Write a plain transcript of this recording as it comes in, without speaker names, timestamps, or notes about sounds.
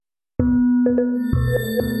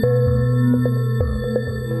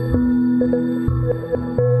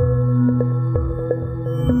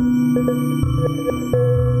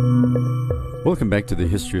Welcome back to the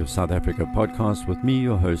History of South Africa podcast with me,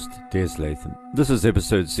 your host, Des Latham. This is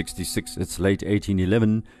episode 66. It's late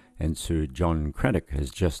 1811, and Sir John Cradock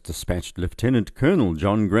has just dispatched Lieutenant Colonel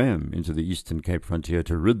John Graham into the Eastern Cape frontier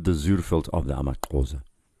to rid the Zuurveld of the amaXhosa.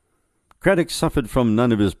 Cradock suffered from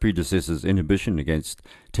none of his predecessors' inhibition against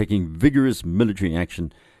taking vigorous military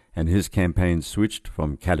action, and his campaign switched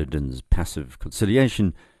from Caledon's passive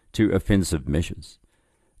conciliation to offensive measures.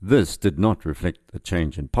 This did not reflect a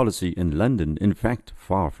change in policy in London, in fact,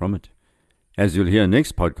 far from it. As you'll hear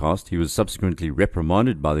next podcast, he was subsequently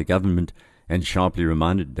reprimanded by the government and sharply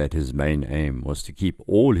reminded that his main aim was to keep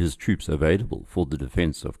all his troops available for the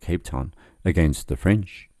defence of Cape Town against the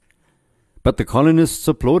French. But the colonists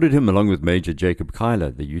applauded him along with Major Jacob Cuyler,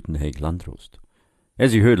 the Uitenhage Landdrost.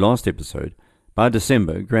 As you heard last episode, by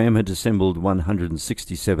December, Graham had assembled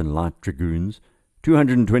 167 light dragoons,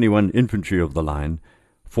 221 infantry of the line,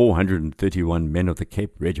 431 men of the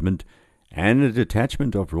Cape Regiment, and a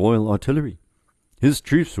detachment of Royal Artillery. His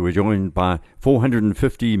troops were joined by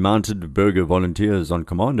 450 mounted burgher volunteers on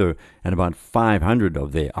commando and about 500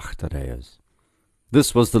 of their achterrijers.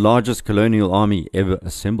 This was the largest colonial army ever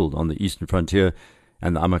assembled on the eastern frontier,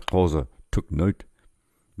 and the amaXhosa took note.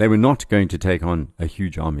 They were not going to take on a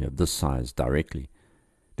huge army of this size directly.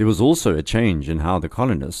 There was also a change in how the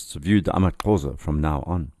colonists viewed the amaXhosa from now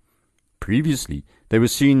on. Previously, they were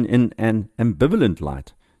seen in an ambivalent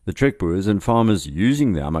light, the Trekboers and farmers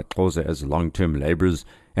using the amaXhosa as long-term labourers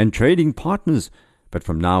and trading partners, but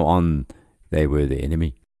from now on, they were the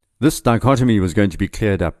enemy. This dichotomy was going to be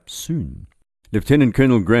cleared up soon. Lieutenant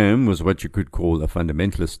Colonel Graham was what you could call a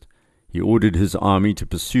fundamentalist. He ordered his army to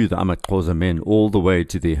pursue the amaXhosa men all the way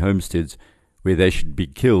to their homesteads, where they should be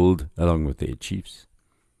killed along with their chiefs.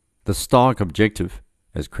 The stark objective,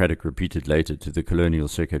 as Cradock repeated later to the colonial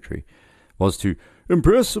secretary, was to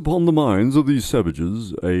impress upon the minds of these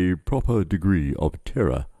savages a proper degree of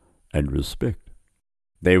terror and respect.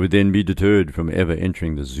 They would then be deterred from ever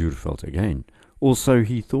entering the Zuurveld again, or so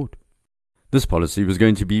he thought. This policy was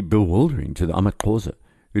going to be bewildering to the amaXhosa,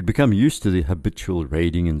 who had become used to the habitual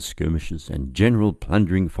raiding and skirmishes and general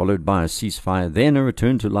plundering followed by a ceasefire, then a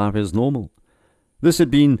return to life as normal. This had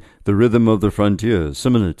been the rhythm of the frontier,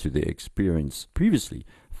 similar to their experience previously,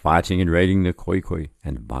 fighting and raiding the Khoikhoi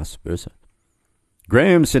and vice versa.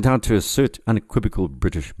 Graham set out to assert unequivocal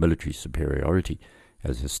British military superiority,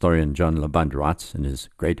 as historian John Laband writes in his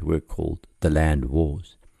great work called The Land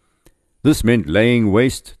Wars. This meant laying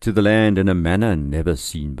waste to the land in a manner never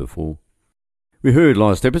seen before. We heard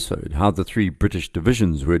last episode how the 3 British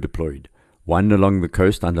divisions were deployed, one along the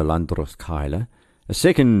coast under Landdrost Cuyler, a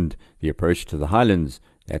second the approach to the highlands,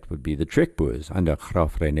 that would be the Trekboers under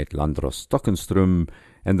Graaf Reinet Landdrost Stockenstrom,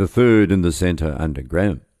 and the third in the centre under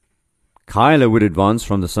Graham. Cuyler would advance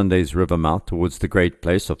from the Sundays River mouth towards the great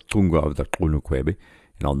place of Tunga of the Qonoquebe,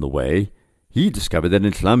 and on the way, he discovered that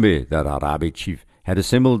Nhlambe, the Rarabe chief, had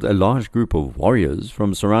assembled a large group of warriors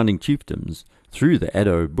from surrounding chiefdoms through the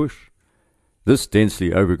Addo bush. This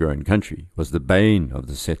densely overgrown country was the bane of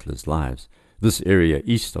the settlers' lives, this area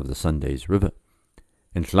east of the Sundays River.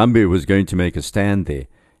 Nhlambe was going to make a stand there,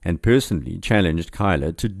 and personally challenged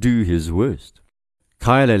Cuyler to do his worst.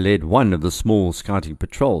 Cuyler led one of the small scouting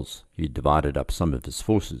patrols. He divided up some of his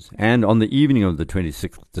forces, and on the evening of the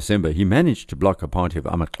 26th December, he managed to block a party of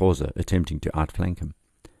amaXhosa attempting to outflank him.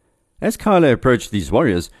 As Cuyler approached these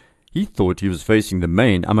warriors, he thought he was facing the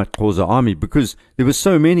main amaXhosa army because there were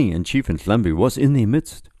so many and Chief Nhlambe was in their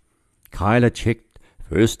midst. Cuyler checked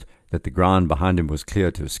first that the ground behind him was clear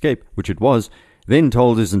to escape, which it was, then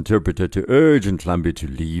told his interpreter to urge Nhlambe to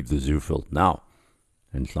leave the Zuurveld now.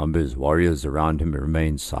 Nhlambe's warriors around him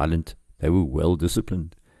remained silent. They were well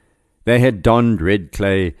disciplined. They had donned red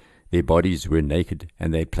clay, their bodies were naked,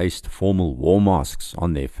 and they placed formal war masks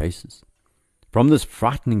on their faces. From this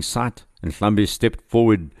frightening sight, Nhlambe stepped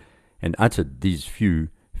forward and uttered these few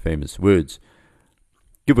famous words,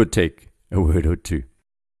 give or take a word or two.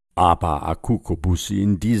 Apa akukho busi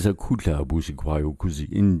indiza kudla busi kwayo kuzi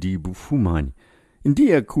indi bufumani.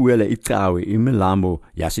 India kuela itawe imilambo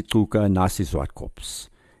yasituka nasi Swartkops.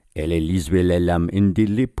 Ele lizwelelam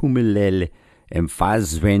indili pumelele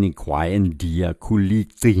emfazweni kwa india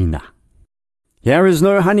kulitrina. Here is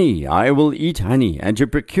no honey, I will eat honey, and to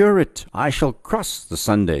procure it I shall cross the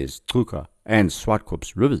Sundays, Truka, and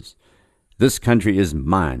Swartkops rivers. This country is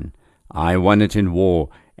mine, I won it in war,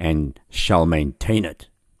 and shall maintain it,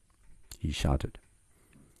 he shouted.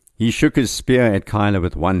 He shook his spear at Cuyler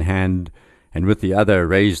with one hand, and with the other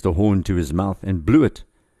raised the horn to his mouth and blew it.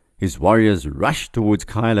 His warriors rushed towards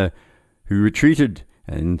Cuyler, who retreated,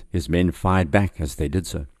 and his men fired back as they did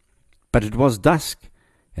so. But it was dusk,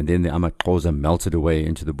 and then the amaXhosa melted away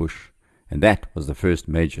into the bush, and that was the first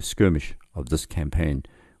major skirmish of this campaign,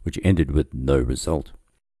 which ended with no result.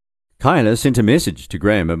 Kyla sent a message to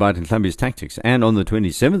Graham about Nhlambi's tactics, and on the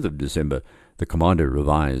 27th of December, the commander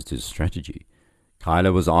revised his strategy.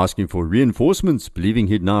 Kyla was asking for reinforcements, believing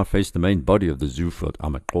he'd now faced the main body of the Zuurveld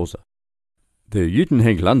amaXhosa. The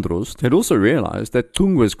Uitenhage Landdrost had also realized that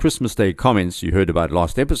Tungwa's Christmas Day comments you heard about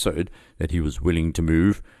last episode, that he was willing to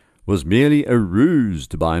move, was merely a ruse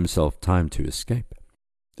to buy himself time to escape.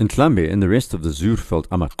 Nhlambi and the rest of the Zuurveld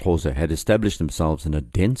amaXhosa had established themselves in a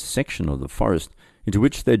dense section of the forest into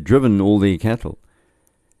which they had driven all their cattle.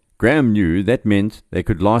 Graham knew that meant they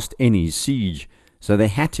could last any siege, so they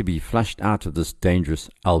had to be flushed out of this dangerous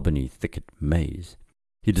Albany thicket maze.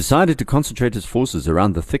 He decided to concentrate his forces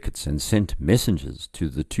around the thickets and sent messengers to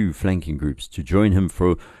the two flanking groups to join him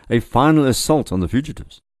for a final assault on the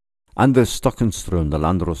fugitives. Under Stockenstrom, the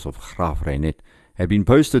Landdrost of Graaf Reinet had been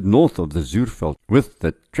posted north of the Zuurveld with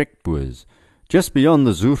the Trekboers, just beyond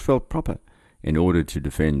the Zuurveld proper, in order to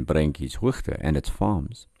defend Breintjieshoogte and its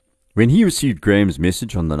farms. When he received Graham's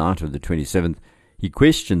message on the night of the 27th, he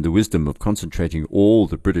questioned the wisdom of concentrating all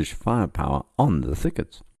the British firepower on the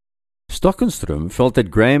thickets. Stockenstrom felt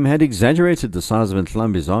that Graham had exaggerated the size of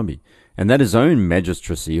Nhlambi's army, and that his own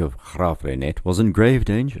magistracy of Graaf Reinet was in grave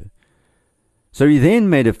danger. So he then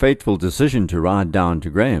made a fateful decision to ride down to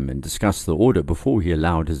Graham and discuss the order before he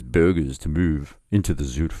allowed his burghers to move into the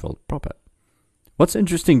Zuurveld proper. What's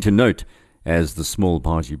interesting to note, as the small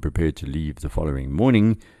party prepared to leave the following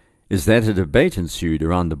morning, is that a debate ensued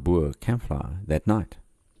around the Boer campfire that night.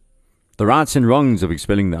 The rights and wrongs of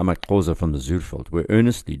expelling the amaXhosa from the Zuurveld were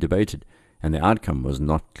earnestly debated, and the outcome was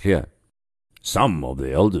not clear. Some of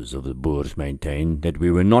the elders of the Boers maintained that we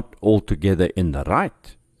were not altogether in the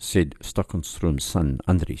right, said Stockenstrom's son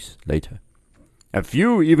Andries later. A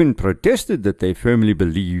few even protested that they firmly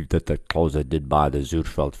believed that the Xhosa did buy the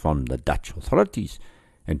Zuurveld from the Dutch authorities,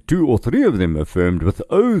 and 2 or 3 of them affirmed with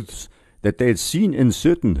oaths that they had seen in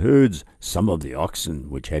certain herds some of the oxen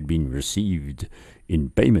which had been received in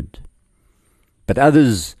payment. But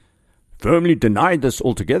others firmly denied this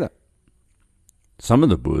altogether. Some of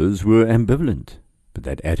the Boers were ambivalent, but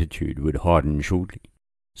that attitude would harden shortly.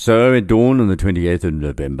 So at dawn on the 28th of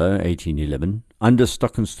November 1811, Anders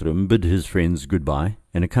Stockenstrom bid his friends goodbye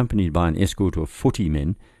and, accompanied by an escort of 40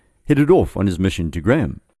 men, headed off on his mission to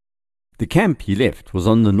Graham. The camp he left was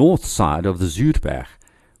on the north side of the Zuurberg,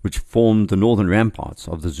 which formed the northern ramparts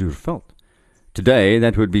of the Zuurveld. Today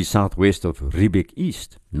that would be southwest of Riebeek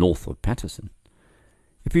East, north of Paterson.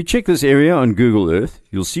 If you check this area on Google Earth,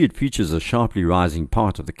 you'll see it features a sharply rising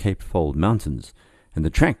part of the Cape Fold Mountains, and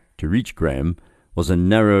the track to reach Graham was a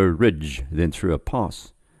narrow ridge, then through a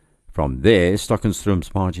pass. From there, Stockenstrom's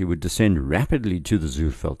party would descend rapidly to the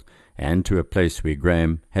Zuurveld and to a place where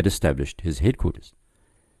Graham had established his headquarters.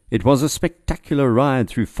 It was a spectacular ride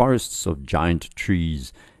through forests of giant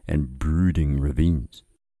trees and brooding ravines.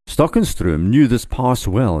 Stockenstrom knew this pass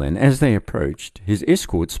well, and as they approached, his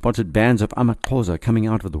escort spotted bands of amaXhosa coming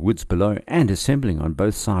out of the woods below and assembling on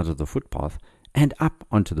both sides of the footpath and up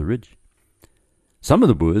onto the ridge. Some of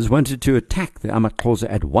the Boers wanted to attack the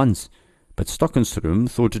amaXhosa at once, but Stockenstrom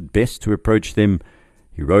thought it best to approach them.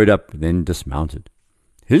 He rode up, then dismounted.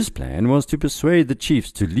 His plan was to persuade the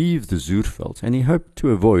chiefs to leave the Zuurveld, and he hoped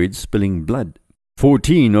to avoid spilling blood.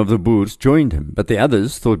 14 of the Boers joined him, but the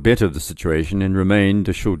others thought better of the situation and remained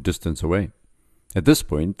a short distance away. At this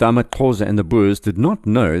point, the amaXhosa and the Boers did not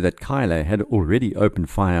know that Kyla had already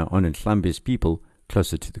opened fire on Nhlambi's people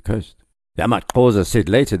closer to the coast. The amaXhosa said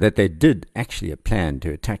later that they did actually plan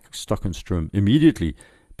to attack Stockenstrom immediately,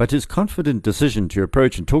 but his confident decision to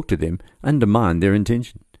approach and talk to them undermined their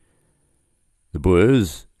intention. The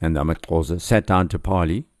Boers and the amaXhosa sat down to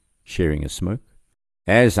parley, sharing a smoke.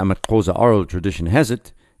 As amaXhosa oral tradition has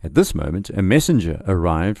it, at this moment a messenger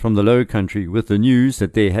arrived from the Low Country with the news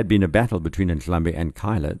that there had been a battle between Nhlambi and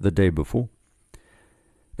Kyla the day before.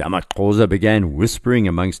 The amaXhosa began whispering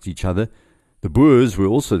amongst each other. The Boers were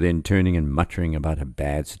also then turning and muttering about a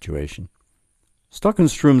bad situation.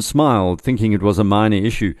 Stockenstrom smiled, thinking it was a minor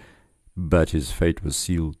issue, but his fate was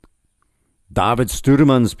sealed. David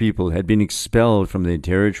Stuurman's people had been expelled from their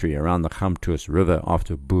territory around the Gamtoos River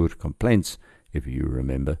after Boer complaints, if you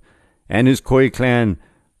remember, and his Khoi clan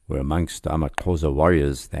were amongst the amaXhosa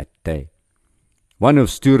warriors that day. One of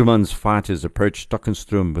Stuurman's fighters approached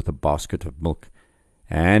Stockenstrom with a basket of milk,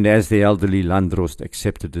 and as the elderly Landdrost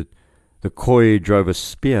accepted it, the Khoi drove a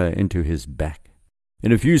spear into his back.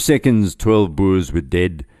 In a few seconds, 12 Boers were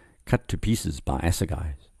dead, cut to pieces by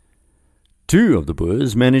assegais. 2 of the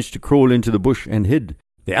Boers managed to crawl into the bush and hid.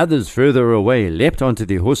 The others further away leapt onto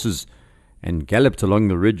their horses, and galloped along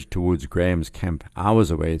the ridge towards Graham's camp, hours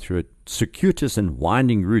away through a circuitous and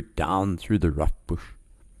winding route down through the rough bush.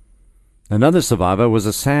 Another survivor was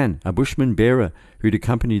Hassan, a bushman bearer who'd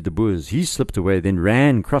accompanied the Boers. He slipped away, then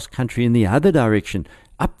ran cross-country in the other direction,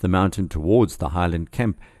 up the mountain towards the highland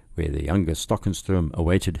camp, where the younger Stockenstrom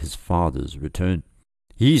awaited his father's return.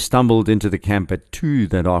 He stumbled into the camp at 2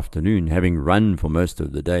 that afternoon, having run for most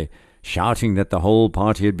of the day, shouting that the whole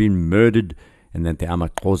party had been murdered and that the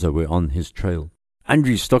amaXhosa were on his trail.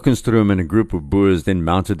 Andri Stockenstrom and a group of Boers then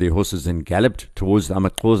mounted their horses and galloped towards the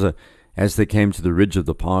amaXhosa. As they came to the ridge of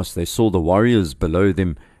the pass, they saw the warriors below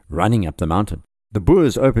them running up the mountain. The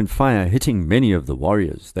Boers opened fire, hitting many of the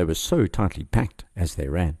warriors. They were so tightly packed as they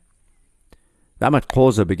ran. The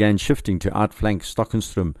amaXhosa began shifting to outflank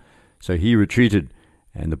Stockenstrom, so he retreated,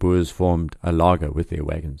 and the Boers formed a laager with their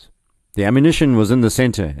wagons. The ammunition was in the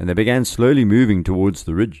center, and they began slowly moving towards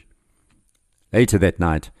the ridge. Later that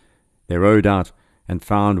night, they rode out and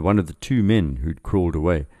found one of the 2 men who'd crawled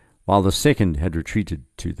away, while the second had retreated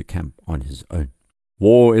to the camp on his own.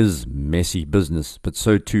 War is messy business, but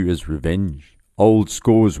so too is revenge. Old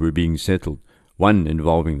scores were being settled, one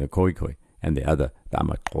involving the Khoikhoi and the other the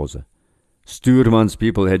amaXhosa. Stuurman's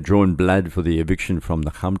people had drawn blood for the eviction from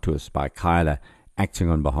the Gamtoos by Kyla, acting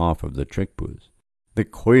on behalf of the Trekboers. The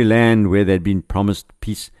Khoi land where they'd been promised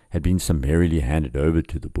peace had been summarily handed over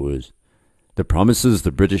to the Boers. The promises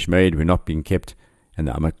the British made were not being kept, and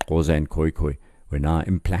the amaXhosa and Khoikhoi were now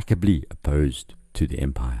implacably opposed to the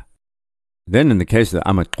empire. Then, in the case of the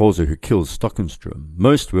amaXhosa who killed Stockenstrom,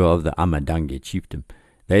 most were of the Amadange chiefdom.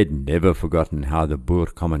 They had never forgotten how the Boer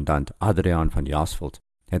commandant Adriaan van Jaarsveld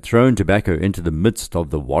had thrown tobacco into the midst of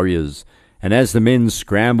the warriors, and as the men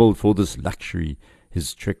scrambled for this luxury,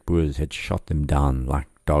 his Trekboers had shot them down like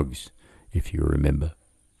dogs, if you remember.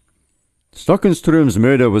 Stockenstrom's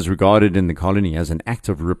murder was regarded in the colony as an act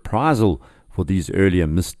of reprisal for these earlier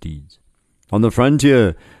misdeeds. On the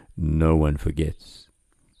frontier, no one forgets.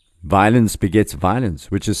 Violence begets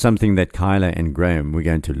violence, which is something that Kyla and Graham were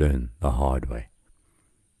going to learn the hard way.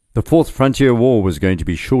 The Fourth Frontier War was going to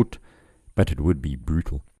be short, but it would be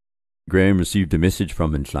brutal. Graham received a message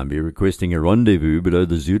from Nhlambi requesting a rendezvous below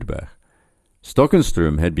the Zuurberg.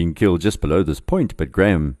 Stockenstrom had been killed just below this point, but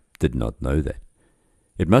Graham did not know that.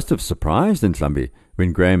 It must have surprised Nhlambi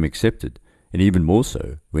when Graham accepted, and even more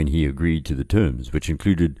so when he agreed to the terms, which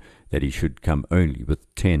included that he should come only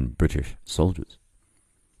with 10 British soldiers.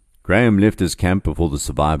 Graham left his camp before the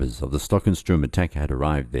survivors of the Stockenstrom attack had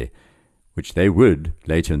arrived there, which they would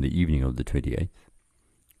later in the evening of the 28th.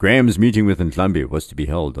 Graham's meeting with Nhlambi was to be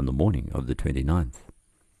held on the morning of the 29th.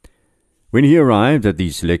 When he arrived at the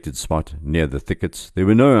selected spot near the thickets, there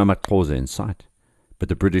were no amaXhosa in sight, but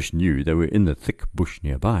the British knew they were in the thick bush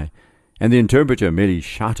nearby, and the interpreter merely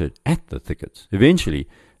shouted at the thickets. Eventually,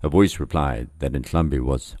 a voice replied that Nhlambi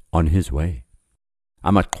was on his way.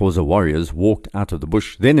 amaXhosa warriors walked out of the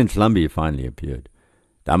bush. Then Nhlambi finally appeared.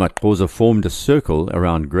 The amaXhosa formed a circle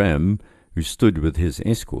around Graham, who stood with his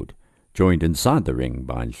escort, joined inside the ring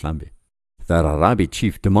by Nhlambi. The Rarabi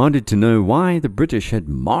chief demanded to know why the British had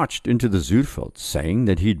marched into the Zuurveld, saying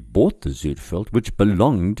that he'd bought the Zuurveld, which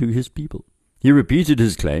belonged to his people. He repeated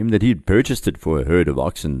his claim that he'd purchased it for a herd of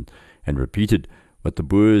oxen, and repeated what the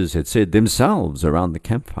Boers had said themselves around the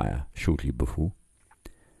campfire shortly before.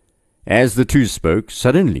 As the two spoke,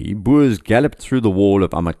 suddenly Boers galloped through the wall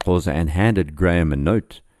of amaXhosa and handed Graham a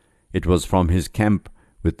note. It was from his camp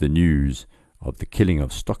with the news of the killing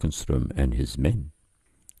of Stockenstrom and his men.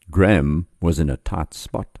 Graham was in a tight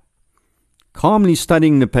spot. Calmly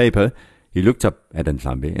studying the paper, he looked up at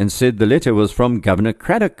Nhlambi and said the letter was from Governor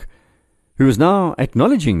Cradock, who was now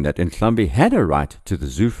acknowledging that Nhlambi had a right to the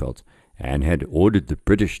Zuurveld and had ordered the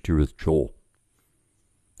British to withdraw.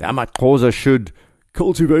 The amaXhosa should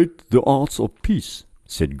cultivate the arts of peace,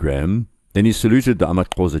 said Graham. Then he saluted the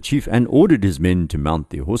amaXhosa chief and ordered his men to mount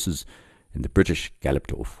their horses, and the British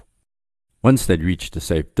galloped off. Once they'd reached a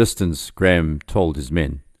safe distance, Graham told his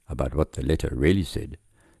men about what the letter really said.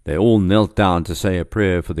 They all knelt down to say a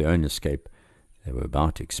prayer for their own escape. They were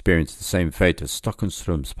about to experience the same fate as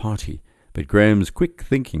Stockenstrom's party, but Graham's quick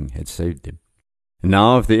thinking had saved them. And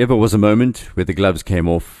now, if there ever was a moment where the gloves came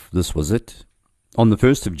off, this was it. On the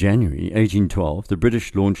 1st of January, 1812, the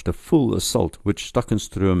British launched a full assault which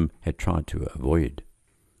Stockenstrom had tried to avoid.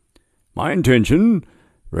 "My intention,"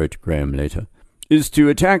 wrote Graham later, "is to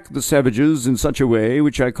attack the savages in such a way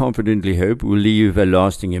which I confidently hope will leave a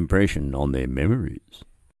lasting impression on their memories."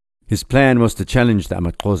 His plan was to challenge the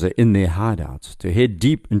amaXhosa in their hideouts, to head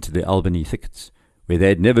deep into the Albany thickets, where they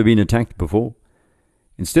had never been attacked before.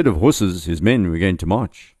 Instead of horses, his men were going to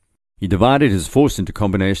march. He divided his force into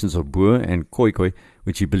combinations of Boer and Khoikhoi,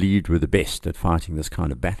 which he believed were the best at fighting this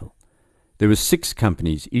kind of battle. There were 6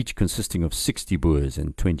 companies, each consisting of 60 Boers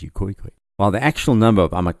and 20 Khoikhoi. While the actual number of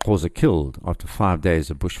amaXhosa killed after 5 days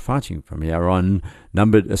of bush fighting from here on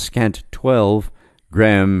numbered a scant 12,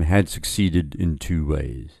 Graham had succeeded in 2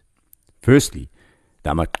 ways. Firstly, the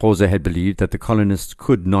amaXhosa had believed that the colonists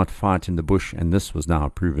could not fight in the bush, and this was now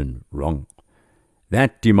proven wrong.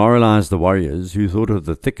 That demoralized the warriors, who thought of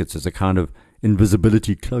the thickets as a kind of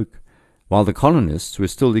invisibility cloak, while the colonists, who were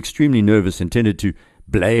still extremely nervous, intended to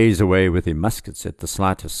blaze away with their muskets at the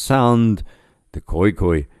slightest sound. The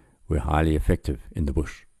Khoikhoi were highly effective in the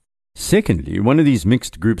bush. Secondly, one of these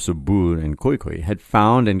mixed groups of Boer and Khoikhoi had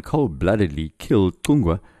found and cold-bloodedly killed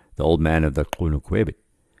Tungwa, the old man of the Qonokwebe.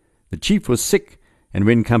 The chief was sick, and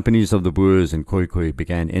when companies of the Boers and Khoikhoi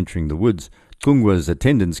began entering the woods, Tungwa's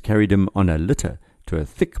attendants carried him on a litter to a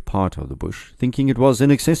thick part of the bush, thinking it was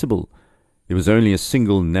inaccessible. There was only a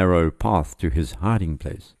single narrow path to his hiding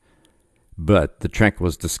place. But the track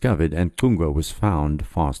was discovered, and Tungwa was found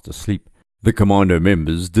fast asleep. The commando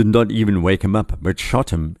members did not even wake him up, but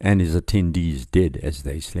shot him and his attendees dead as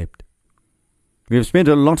they slept. We have spent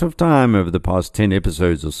a lot of time over the past 10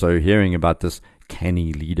 episodes or so hearing about this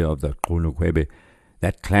canny leader of the Qonokwebe,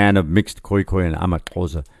 that clan of mixed Khoikhoi and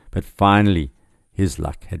amaXhosa, but finally his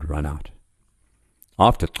luck had run out.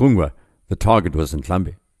 After Tungwa, the target was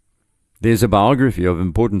Nhlambe. There's a biography of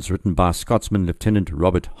importance written by Scotsman Lieutenant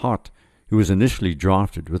Robert Hart, who was initially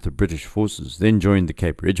drafted with the British forces, then joined the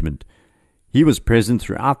Cape Regiment. He was present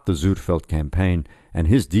throughout the Zuurveld campaign, and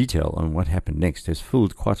his detail on what happened next has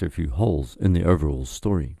filled quite a few holes in the overall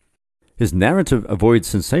story. His narrative avoids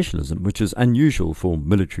sensationalism, which is unusual for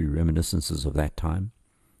military reminiscences of that time.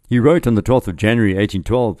 He wrote on the 12th of January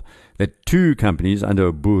 1812 that 2 companies under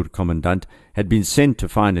a Boer commandant had been sent to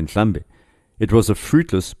find Nhlambe. It was a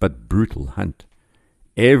fruitless but brutal hunt.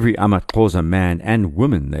 Every amaXhosa man and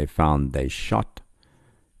woman they found they shot.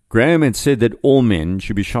 Graham had said that all men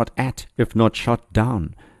should be shot at, if not shot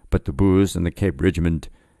down, but the Boers and the Cape Regiment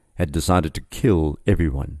had decided to kill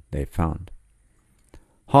everyone they found.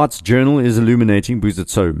 Hart's journal is illuminating because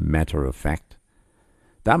it's so matter-of-fact.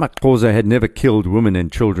 The amaXhosa had never killed women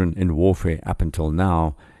and children in warfare up until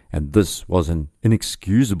now, and this was an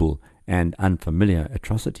inexcusable and unfamiliar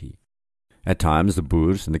atrocity. At times, the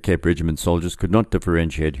Boers and the Cape Regiment soldiers could not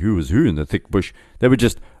differentiate who was who in the thick bush. They would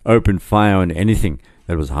just open fire on anything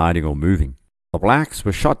that was hiding or moving. The blacks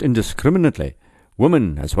were shot indiscriminately,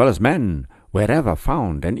 women as well as men, wherever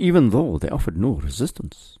found, and even though they offered no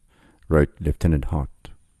resistance, wrote Lieutenant Hart.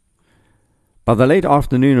 By the late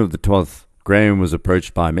afternoon of the 12th, Graham was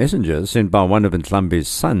approached by a messenger sent by one of Nhlambe's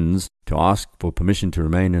sons to ask for permission to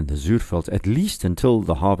remain in the Zuurveld at least until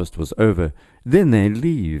the harvest was over, then they'd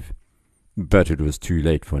leave. But it was too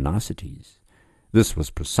late for niceties. This was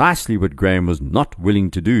precisely what Graham was not willing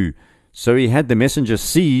to do, so he had the messenger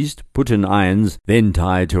seized, put in irons, then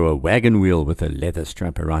tied to a wagon wheel with a leather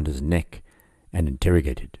strap around his neck, and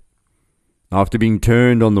interrogated. After being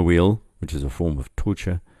turned on the wheel, which is a form of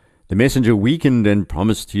torture, the messenger weakened and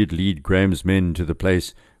promised he'd lead Graham's men to the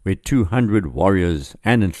place where 200 warriors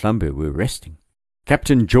and Nhlambe were resting.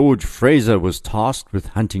 Captain George Fraser was tasked with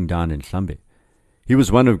hunting down Nhlambe. He was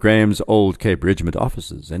one of Graham's old Cape Regiment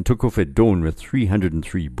officers and took off at dawn with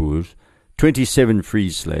 303 Boers, 27 free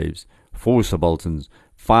slaves, 4 subalterns,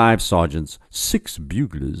 5 sergeants, 6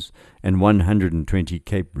 buglers, and 120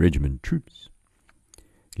 Cape Regiment troops.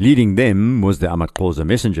 Leading them was the amaXhosa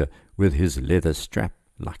messenger with his leather strap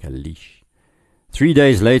like a leash. 3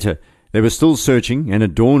 days later, they were still searching, and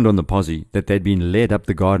it dawned on the posse that they'd been led up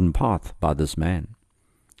the garden path by this man.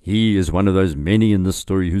 He is one of those many in this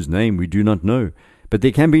story whose name we do not know, but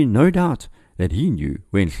there can be no doubt that he knew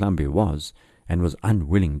where Nhlambe was and was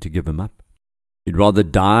unwilling to give him up. He'd rather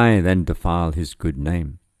die than defile his good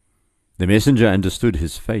name. The messenger understood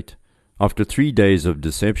his fate. After 3 days of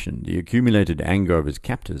deception, the accumulated anger of his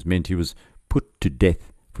captors meant he was put to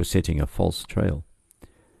death for setting a false trail.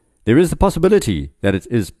 There is the possibility that it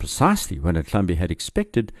is precisely what Nhlambe had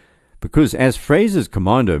expected, because as Fraser's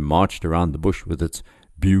commando marched around the bush with its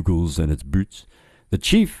bugles and its boots, the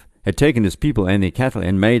chief had taken his people and their cattle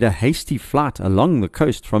and made a hasty flight along the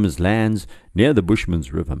coast from his lands near the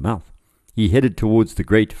Bushman's River mouth. He headed towards the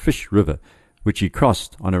Great Fish River, which he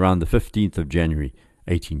crossed on around the 15th of January,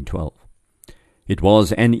 1812. It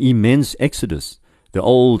was an immense exodus. The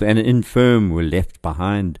old and infirm were left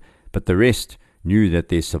behind, but the rest knew that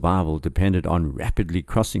their survival depended on rapidly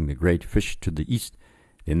crossing the Great Fish to the east.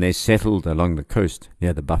 Then they settled along the coast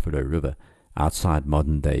near the Buffalo River, outside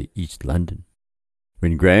modern-day East London.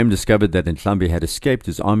 When Graham discovered that Nhlambi had escaped,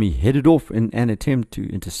 his army headed off in an attempt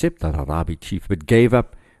to intercept the Rarabi chief, but gave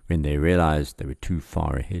up when they realized they were too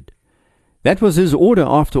far ahead. That was his order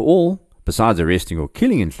after all, besides arresting or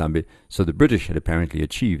killing Nhlambi, so the British had apparently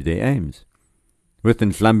achieved their aims. With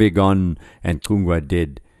Nhlambi gone and Kungwa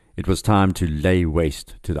dead, it was time to lay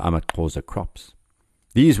waste to the Amaxhosa crops.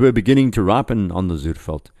 These were beginning to ripen on the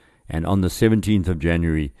Zuurveld, and on the 17th of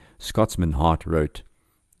January, Scotsman Hart wrote,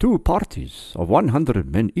 "2 parties of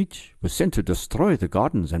 100 men each were sent to destroy the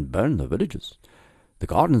gardens and burn the villages. The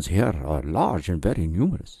gardens here are large and very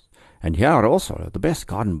numerous, and here are also the best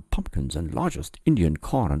garden pumpkins and largest Indian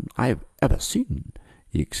corn I have ever seen,"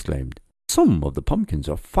 he exclaimed. "Some of the pumpkins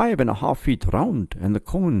are 5.5 feet round and the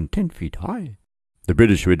corn 10 feet high." The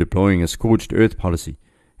British were deploying a scorched earth policy,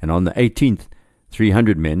 and on the 18th,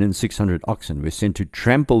 300 men and 600 oxen were sent to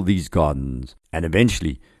trample these gardens, and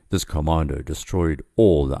eventually this commando destroyed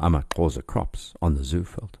all the Amaxhosa crops on the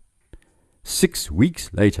Zuurveld. 6 weeks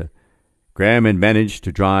later, Graham had managed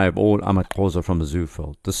to drive all Amaxhosa from the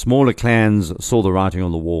Zuurveld. The smaller clans saw the writing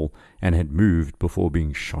on the wall and had moved before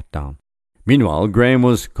being shot down. Meanwhile, Graham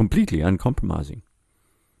was completely uncompromising.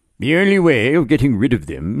 "The only way of getting rid of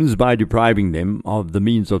them is by depriving them of the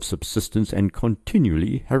means of subsistence and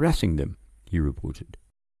continually harassing them," he reported.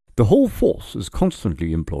 "The whole force is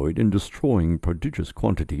constantly employed in destroying prodigious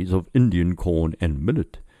quantities of Indian corn and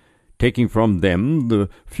millet, taking from them the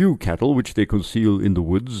few cattle which they conceal in the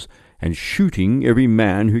woods, and shooting every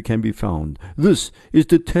man who can be found. This is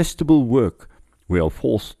detestable work. We are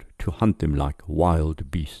forced to hunt them like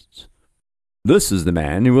wild beasts." This is the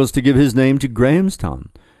man who was to give his name to Grahamstown.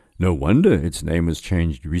 No wonder its name was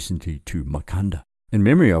changed recently to Makhanda, in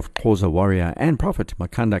memory of Xhosa warrior and prophet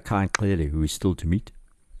Makhanda Khaxele, who is still to meet.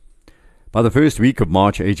 By the first week of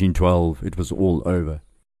March 1812, it was all over.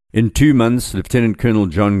 In 2 months, Lieutenant Colonel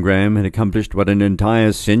John Graham had accomplished what an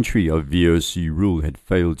entire century of VOC rule had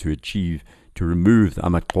failed to achieve, to remove the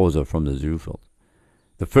Amaxhosa from the Zuurveld.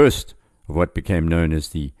 The first of what became known as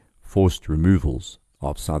the forced removals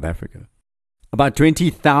of South Africa. About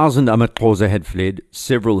 20,000 Amaxhosa had fled,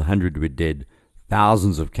 several hundred were dead,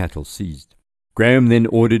 thousands of cattle seized. Graham then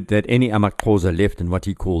ordered that any Amaxhosa left in what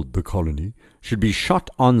he called the colony should be shot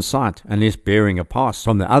on sight unless bearing a pass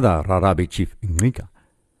from the other Rarabi chief Ngqika.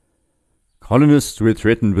 Colonists were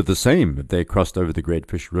threatened with the same if they crossed over the Great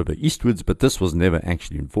Fish River eastwards, but this was never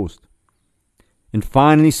actually enforced. And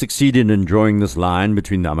finally succeeded in drawing this line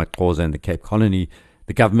between the Amaxhosa and the Cape Colony,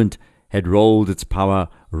 the government had rolled its power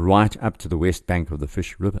right up to the west bank of the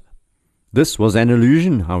Fish River. This was an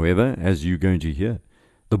illusion, however, as you're going to hear.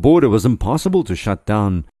 The border was impossible to shut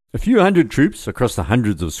down. A few hundred troops across the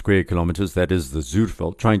hundreds of square kilometers, that is the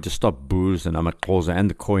Zuurveld, trying to stop Boers and Amaxhosa and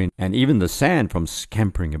the Khoi and even the San from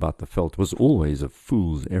scampering about the veld was always a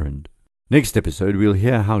fool's errand. Next episode, we'll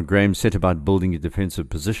hear how Graham set about building defensive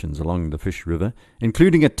positions along the Fish River,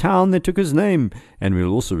 including a town that took his name, and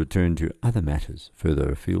we'll also return to other matters further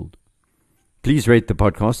afield. Please rate the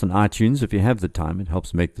podcast on iTunes if you have the time. It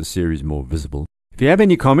helps make the series more visible. If you have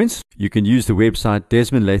any comments, you can use the website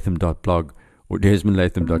desmondlatham.blog or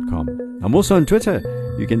desmondlatham.com. I'm also on Twitter.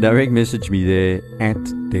 You can direct message me there at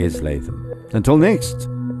DesLatham. Until next,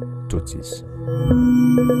 Tutsis.